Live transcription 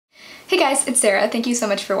guys, it's Sarah. Thank you so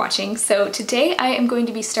much for watching. So today I am going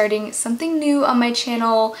to be starting something new on my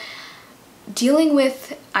channel dealing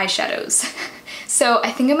with eyeshadows. So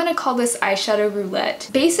I think I'm gonna call this eyeshadow roulette.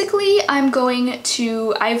 Basically,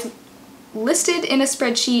 I've listed in a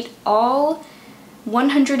spreadsheet all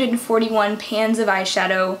 141 pans of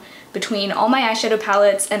eyeshadow between all my eyeshadow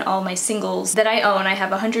palettes and all my singles that I own. I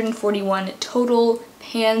have 141 total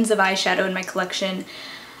pans of eyeshadow in my collection.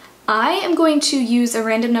 I am going to use a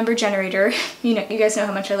random number generator. You guys know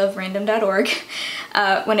how much I love random.org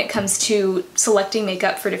when it comes to selecting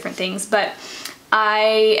makeup for different things, but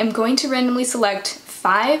I am going to randomly select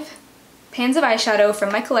 5 pans of eyeshadow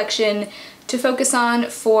from my collection to focus on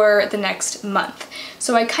for the next month.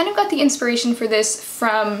 So I kind of got the inspiration for this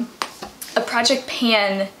from a Project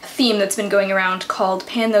Pan theme that's been going around called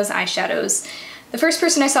Pan Those Eyeshadows. The first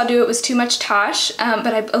person I saw do it was Too Much Tosh,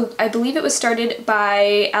 but I believe it was started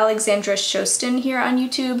by Alexandra Sjosten here on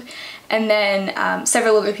YouTube, and then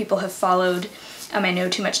several other people have followed. I know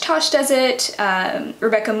Too Much Tosh does it,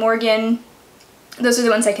 Rebecca Morgan. Those are the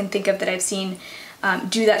ones I can think of that I've seen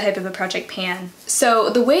do that type of a Project Pan. So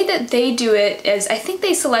the way that they do it is I think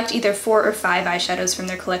they select either 4 or 5 eyeshadows from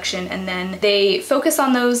their collection, and then they focus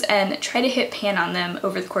on those and try to hit pan on them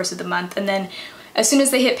over the course of the month, and then as soon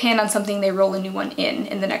as they hit pan on something, they roll a new one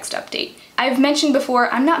in the next update. I've mentioned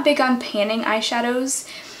before, I'm not big on panning eyeshadows.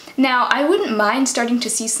 Now, I wouldn't mind starting to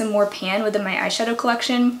see some more pan within my eyeshadow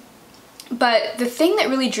collection, but the thing that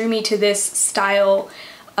really drew me to this style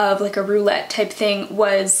of like a roulette type thing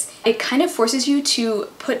was it kind of forces you to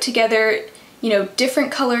put together,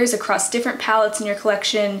 different colors across different palettes in your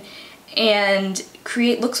collection and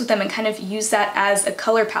create looks with them and kind of use that as a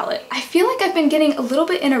color palette. I feel like I've been getting a little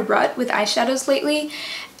bit in a rut with eyeshadows lately,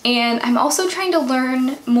 and I'm also trying to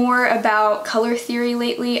learn more about color theory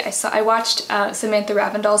lately. I watched Samantha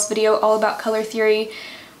Ravindall's video all about color theory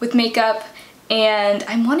with makeup, and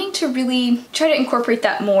I'm wanting to really try to incorporate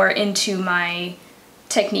that more into my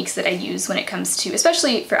techniques that I use when it comes to,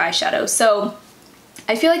 especially for eyeshadow. So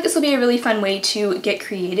I feel like this will be a really fun way to get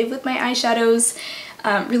creative with my eyeshadows,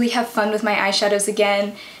 really have fun with my eyeshadows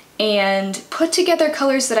again, and put together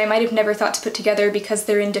colors that I might have never thought to put together because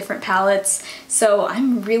they're in different palettes. So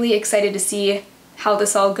I'm really excited to see how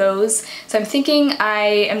this all goes. So I'm thinking I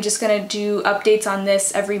am just gonna do updates on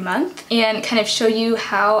this every month and kind of show you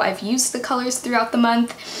how I've used the colors throughout the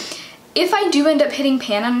month. If I do end up hitting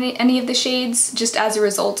pan on any of the shades just as a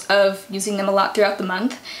result of using them a lot throughout the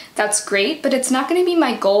month, that's great, but it's not going to be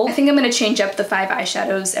my goal. I think I'm going to change up the 5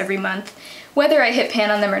 eyeshadows every month, whether I hit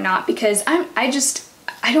pan on them or not, because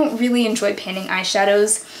I don't really enjoy panning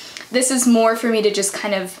eyeshadows. This is more for me to just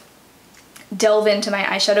kind of delve into my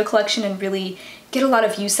eyeshadow collection and really get a lot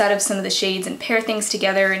of use out of some of the shades and pair things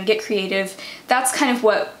together and get creative. That's kind of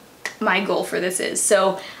what my goal for this is.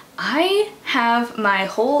 So I have my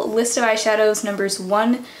whole list of eyeshadows, numbers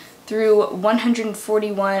 1 through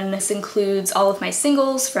 141. This includes all of my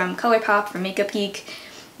singles from ColourPop, from Makeup Geek,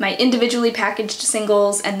 my individually packaged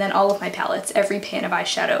singles, and then all of my palettes, every pan of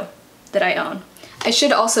eyeshadow that I own. I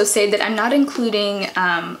should also say that I'm not including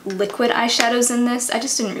liquid eyeshadows in this. I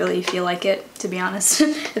just didn't really feel like it, to be honest.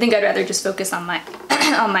 I think I'd rather just focus on my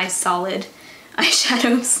on my solid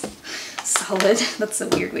eyeshadows. Solid, that's a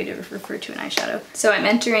weird way to refer to an eyeshadow. So I'm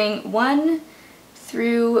entering 1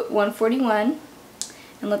 through 141,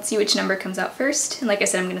 and let's see which number comes out first. And like I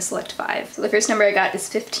said, I'm going to select 5. So the first number I got is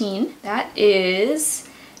 15. That is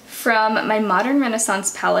from my Modern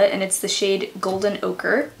Renaissance palette, and it's the shade Golden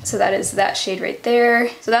Ochre. So that is that shade right there.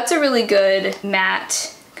 So that's a really good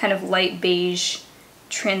matte, kind of light beige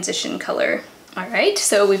transition color. All right,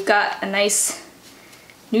 so we've got a nice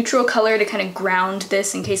neutral color to kind of ground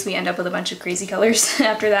this in case we end up with a bunch of crazy colors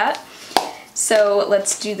after that. So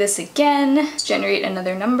let's do this again. Let's generate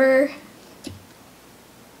another number.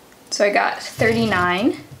 So I got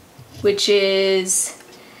 39, which is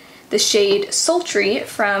the shade Sultry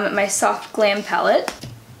from my Soft Glam palette.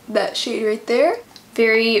 That shade right there.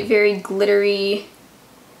 Very, very glittery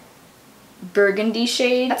burgundy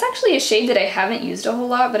shade. That's actually a shade that I haven't used a whole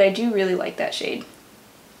lot, but I do really like that shade.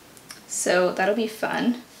 So that'll be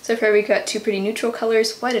fun. So far we've got 2 pretty neutral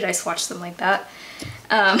colors. Why did I swatch them like that?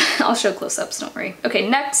 I'll show close-ups, don't worry. Okay,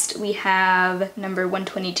 next we have number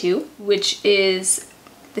 122, which is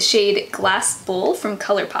the shade Glass Bowl from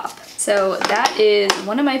ColourPop. So that is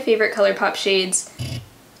one of my favorite ColourPop shades.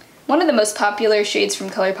 One of the most popular shades from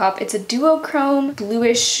ColourPop. It's a duochrome,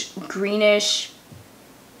 bluish, greenish,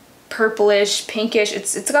 purplish, pinkish.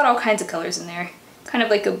 It's got all kinds of colors in there. Kind of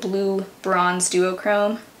like a blue bronze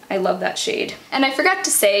duochrome. I love that shade. And I forgot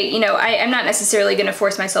to say, you know, I'm not necessarily gonna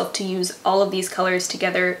force myself to use all of these colors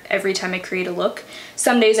together every time I create a look.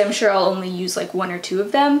 Some days I'm sure I'll only use like 1 or 2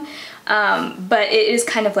 of them, but it is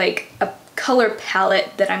kind of like a color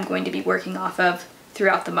palette that I'm going to be working off of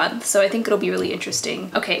throughout the month, so I think it'll be really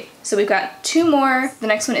interesting. Okay, so we've got 2 more. The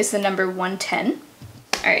next one is the number 110.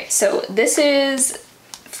 All right, so this is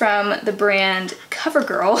from the brand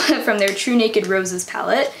CoverGirl from their Trunaked Roses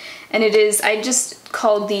palette. And it is, I just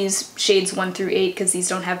called these shades 1 through 8 because these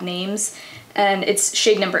don't have names. And it's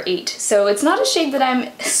shade number 8. So it's not a shade that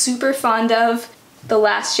I'm super fond of. The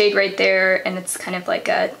last shade right there, and it's kind of like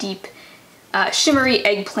a deep shimmery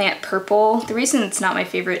eggplant purple. The reason it's not my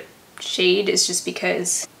favorite shade is just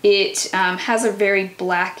because it has a very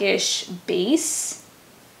blackish base.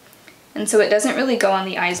 And so it doesn't really go on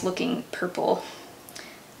the eyes looking purple.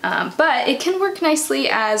 But it can work nicely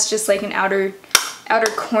as just like an outer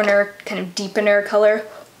corner kind of deepener color,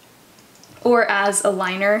 or as a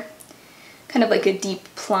liner, kind of like a deep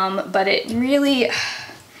plum. But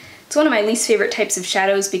it's one of my least favorite types of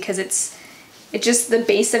shadows because it just, the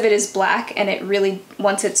base of it is black, and it really,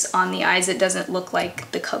 once it's on the eyes, it doesn't look like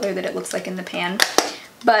the color that it looks like in the pan.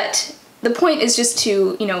 But the point is just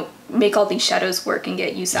to, you know, make all these shadows work and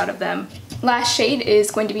get use out of them. Last shade is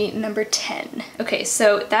going to be number 10. Okay,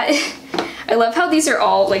 so I love how these are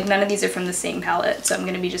all, like, none of these are from the same palette, so I'm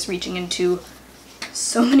gonna be just reaching into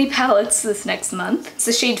so many palettes this next month. It's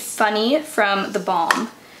the shade Funny from theBalm.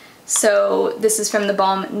 So this is from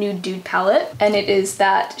theBalm Nude Dude palette, and it is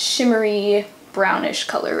that shimmery brownish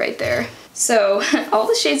color right there. So all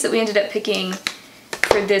the shades that we ended up picking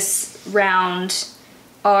for this round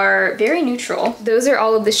are very neutral. Those are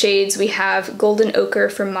all of the shades. We have Golden Ochre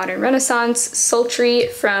from Modern Renaissance, Sultry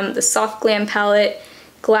from the Soft Glam palette,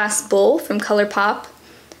 Glass Bull from ColourPop,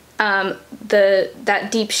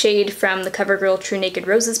 that deep shade from the CoverGirl Trunaked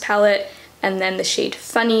Roses palette, and then the shade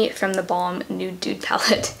Funny from theBalm Nude Dude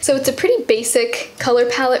palette. So it's a pretty basic color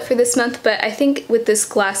palette for this month, but I think with this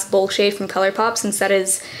Glass Bull shade from ColourPop, since that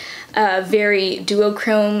is a very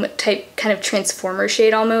duochrome type kind of transformer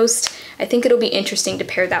shade almost, I think it'll be interesting to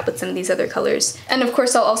pair that with some of these other colors. And of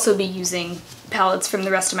course I'll also be using palettes from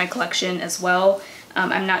the rest of my collection as well.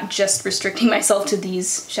 I'm not just restricting myself to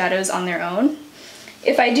these shadows on their own.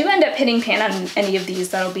 If I do end up hitting pan on any of these,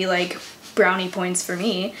 that'll be like brownie points for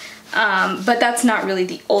me. But that's not really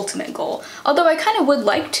the ultimate goal. Although I kind of would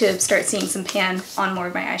like to start seeing some pan on more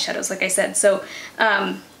of my eyeshadows, like I said. So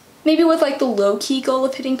maybe with like the low-key goal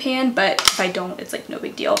of hitting pan, but if I don't, it's like no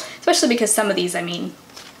big deal. Especially because some of these, I mean,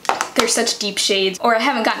 they're such deep shades, or I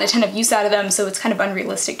haven't gotten a ton of use out of them, so it's kind of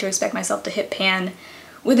unrealistic to expect myself to hit pan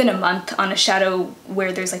within a month on a shadow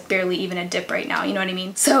where there's like barely even a dip right now, you know what I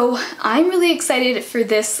mean? So I'm really excited for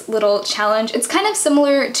this little challenge. It's kind of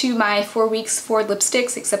similar to my 4 weeks 4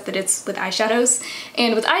 lipsticks, except that it's with eyeshadows.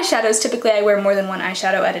 And with eyeshadows, typically I wear more than one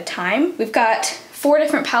eyeshadow at a time. We've got 4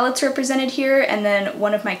 different palettes represented here, and then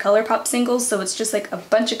one of my ColourPop singles, so it's just like a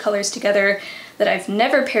bunch of colors together that I've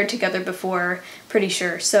never paired together before, pretty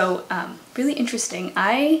sure. So really interesting.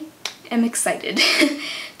 I am excited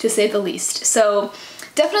to say the least. So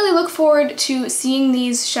definitely look forward to seeing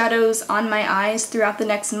these shadows on my eyes throughout the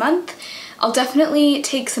next month. I'll definitely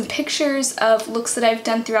take some pictures of looks that I've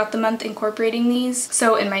done throughout the month incorporating these.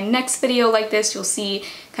 So in my next video like this, you'll see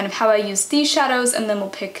kind of how I use these shadows, and then we'll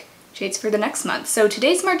pick shades for the next month. So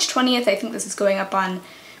today's March 20th. I think this is going up on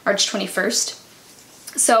March 21st.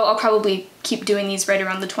 So I'll probably keep doing these right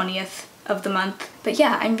around the 20th of the month. But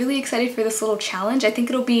yeah, I'm really excited for this little challenge. I think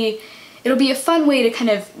it'll be a fun way to kind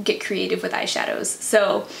of get creative with eyeshadows.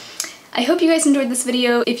 So I hope you guys enjoyed this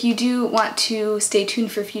video. If you do want to stay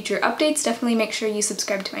tuned for future updates, definitely make sure you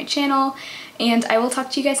subscribe to my channel, and I will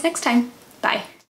talk to you guys next time. Bye.